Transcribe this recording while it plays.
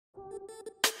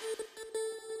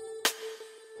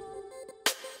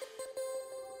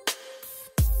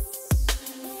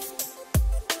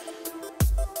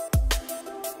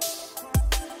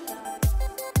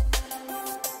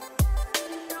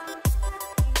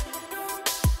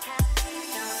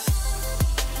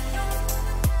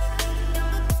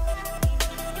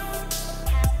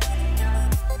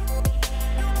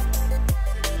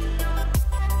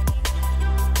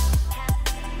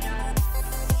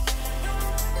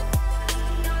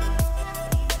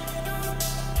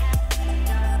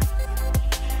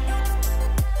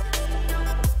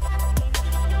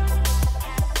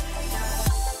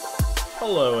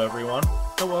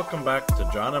Welcome back to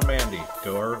John and Mandy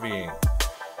Go RVing.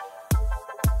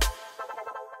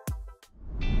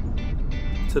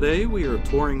 Today we are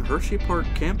touring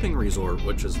Hersheypark Camping Resort,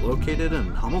 which is located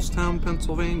in Hummelstown,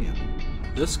 Pennsylvania.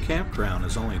 This campground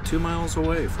is only 2 miles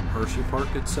away from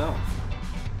Hersheypark itself.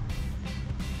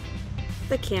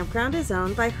 The campground is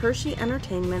owned by Hershey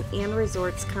Entertainment and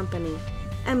Resorts Company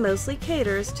and mostly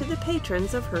caters to the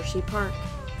patrons of Hersheypark.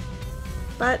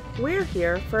 But we're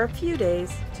here for a few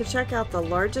days to check out the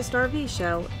largest RV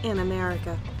show in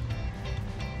America.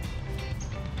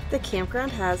 The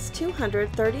campground has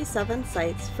 237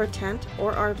 sites for tent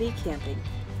or RV camping.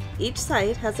 Each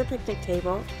site has a picnic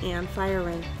table and fire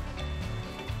ring.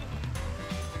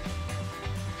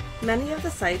 Many of the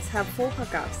sites have full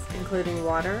hookups, including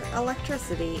water,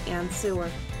 electricity, and sewer.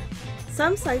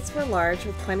 Some sites were large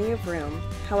with plenty of room.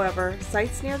 However,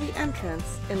 sites near the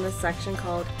entrance in the section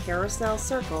called Carousel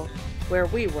Circle, where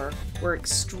we were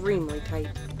extremely tight.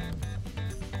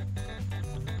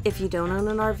 If you don't own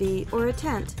an RV or a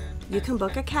tent, you can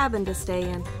book a cabin to stay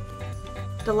in.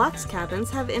 Deluxe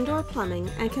cabins have indoor plumbing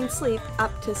and can sleep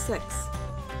up to 6.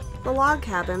 The log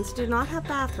cabins do not have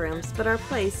bathrooms but are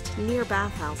placed near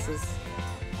bathhouses.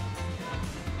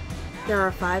 There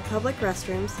are 5 public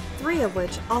restrooms, 3 of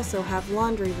which also have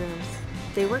laundry rooms.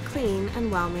 They were clean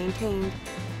and well maintained.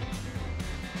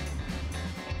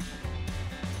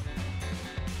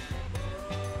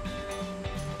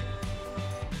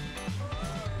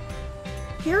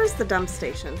 Here is the dump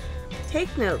station.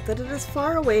 Take note that it is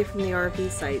far away from the RV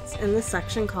sites in the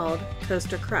section called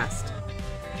Coaster Crest.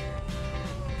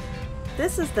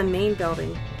 This is the main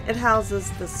building. It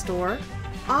houses the store,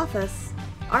 office,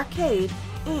 arcade,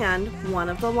 and one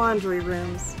of the laundry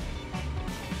rooms.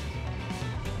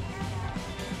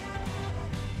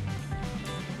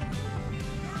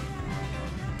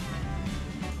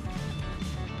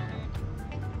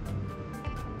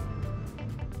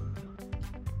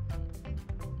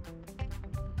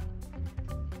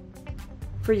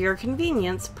 For your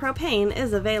convenience, propane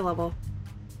is available.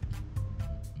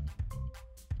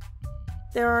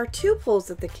 There are 2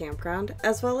 pools at the campground,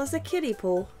 as well as a kiddie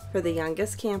pool for the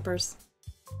youngest campers.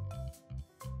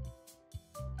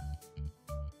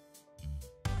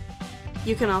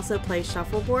 You can also play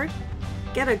shuffleboard,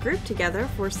 get a group together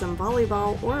for some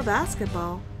volleyball or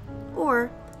basketball,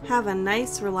 or have a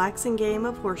nice relaxing game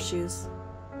of horseshoes.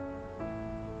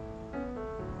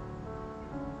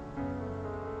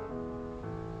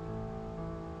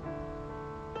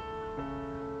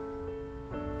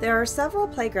 There are several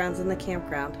playgrounds in the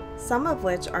campground, some of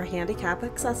which are handicap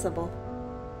accessible.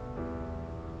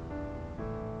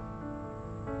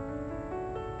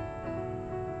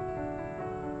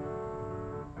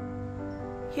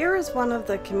 Here is one of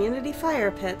the community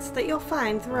fire pits that you'll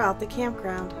find throughout the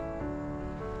campground.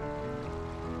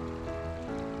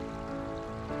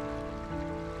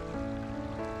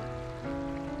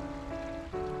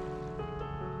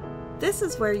 This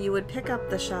is where you would pick up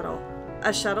the shuttle.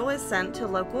 A shuttle is sent to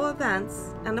local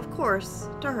events and, of course,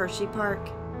 to Hersheypark.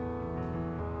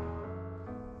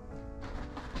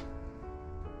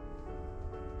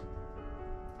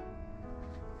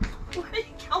 Where are you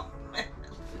going?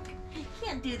 You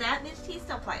can't do that. Mitch T,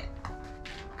 still play it.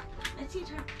 Mitch T,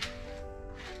 turn.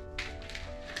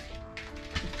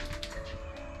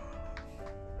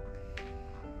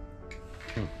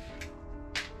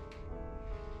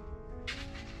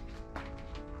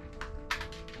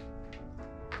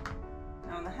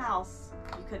 Now in the house,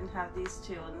 you couldn't have these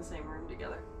 2 in the same room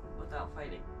together without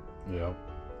fighting. Yep.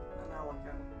 And now look at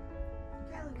them.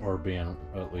 Okay, Luca. Or being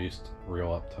at least real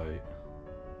uptight.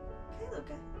 Okay,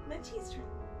 Luca. Mitch's turn.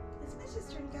 It's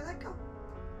Mitch's turn. You gotta let go.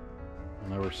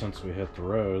 And ever since we hit the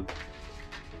road,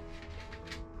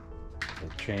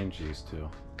 they've changed these 2.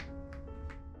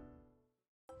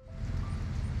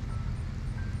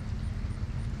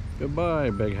 Goodbye,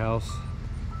 big house.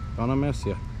 Gonna miss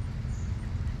you.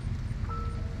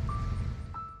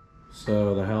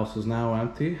 So the house is now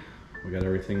empty. We got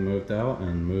everything moved out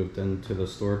and moved into the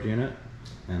storage unit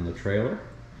and the trailer.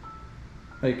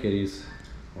 Hey kitties,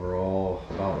 we're all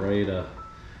about ready to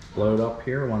load up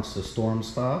here once the storm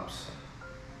stops.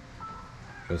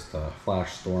 Just a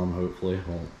flash storm, hopefully,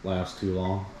 won't last too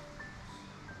long.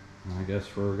 I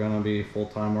guess we're gonna be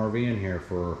full-time RVing here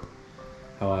for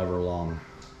however long.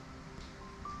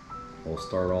 We'll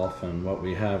start off in what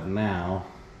we have now,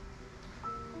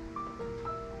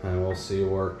 and we'll see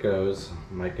where it goes.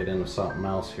 Might get into something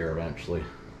else here eventually.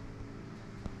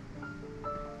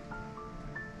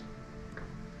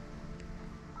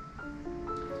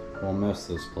 We'll miss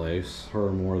this place,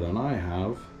 her more than I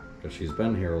have, because she's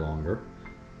been here longer,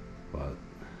 but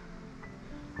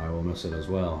I will miss it as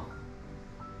well.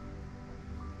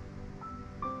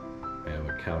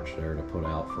 couch there to put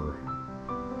out for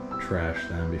trash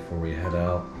then before we head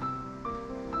out.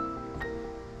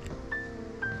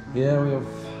 Yeah, we have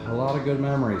a lot of good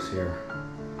memories here.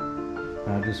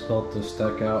 I just built this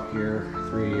deck out here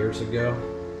 3 years ago.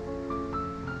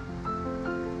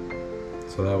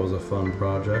 So that was a fun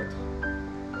project.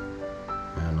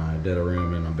 And I did a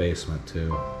room in a basement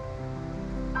too.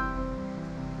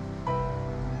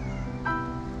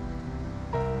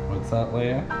 What's that,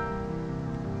 Leia?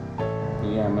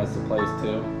 You gonna miss the place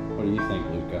too? What do you think,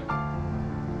 Luca?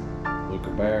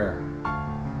 Luca Bear.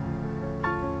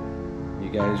 You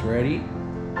guys ready?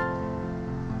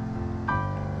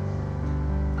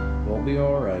 We'll be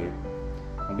alright.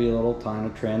 It'll be a little time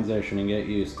to transition and get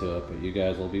used to it, but you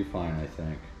guys will be fine, I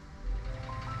think.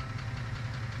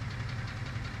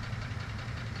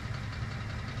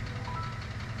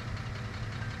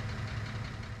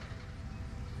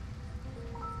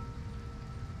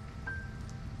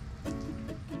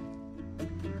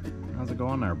 How's it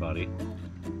going there, buddy?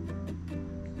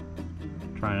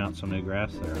 Trying out some new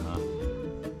grass there, huh?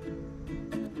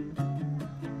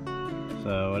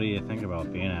 So, what do you think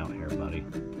about being out here, buddy?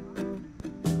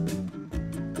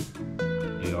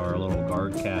 You are a little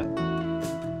guard cat.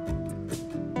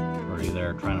 Or are you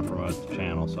there trying to promote the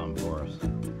channel some for us?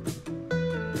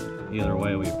 Either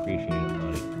way, we appreciate it,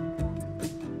 buddy.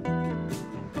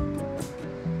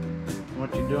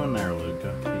 What you doing there,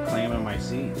 Luca? You claiming my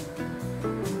seat?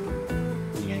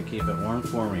 You gonna keep it warm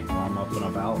for me while I'm up and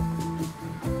about?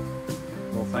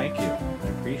 Well, thank you. I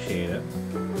appreciate it.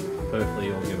 Hopefully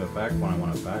you'll give it back when I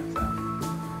want it back then.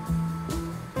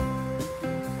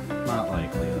 Not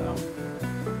likely though.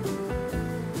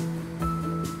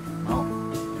 Well,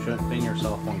 you shouldn't pin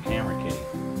yourself on camera, kitty.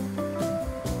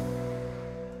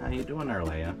 How you doing there,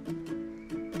 Leia?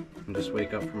 You just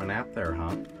wake up from a nap there,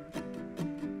 huh?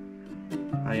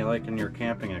 How you liking your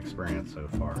camping experience so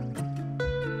far?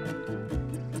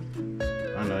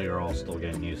 I know you're all still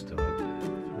getting used to it.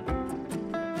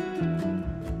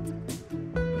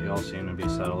 Y'all seem to be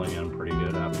settling in pretty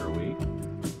good after a week.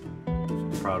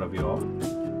 Proud of you all.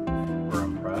 We're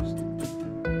impressed.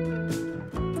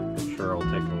 Sure it'll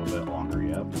take a little bit longer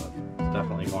yet, but it's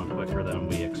definitely going quicker than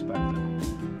we expected.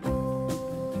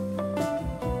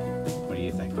 What do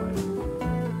you think, Leia?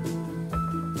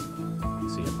 You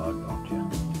see a bug, don't you?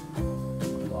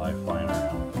 A fly flying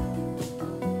around.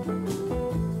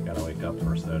 Gotta wake up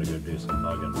first though to go do some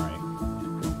bugging, right?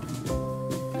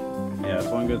 Yeah, it's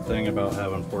one good thing about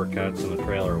having 4 cats in the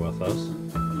trailer with us.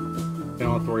 You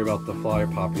don't have to worry about the fly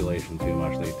population too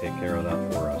much. They take care of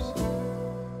that for us.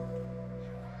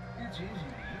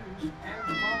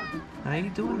 How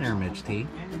you doing there, Mitch T?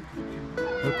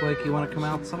 Look like you want to come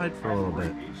outside for a little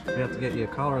bit. We have to get you a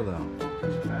collar though.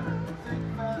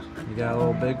 You got a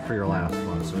little big for your last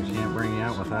one, so we can't bring you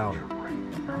out without it.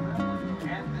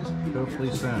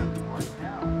 Hopefully soon.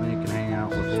 Then you can hang out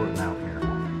with Horton out here.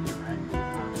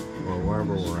 Or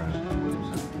wherever we're at.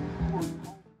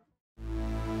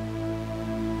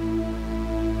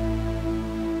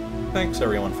 Thanks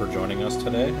everyone for joining us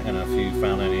today, and if you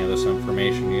found any of this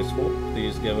information useful,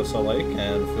 please give us a like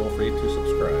and feel free to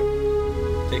subscribe.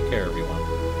 Take care everyone.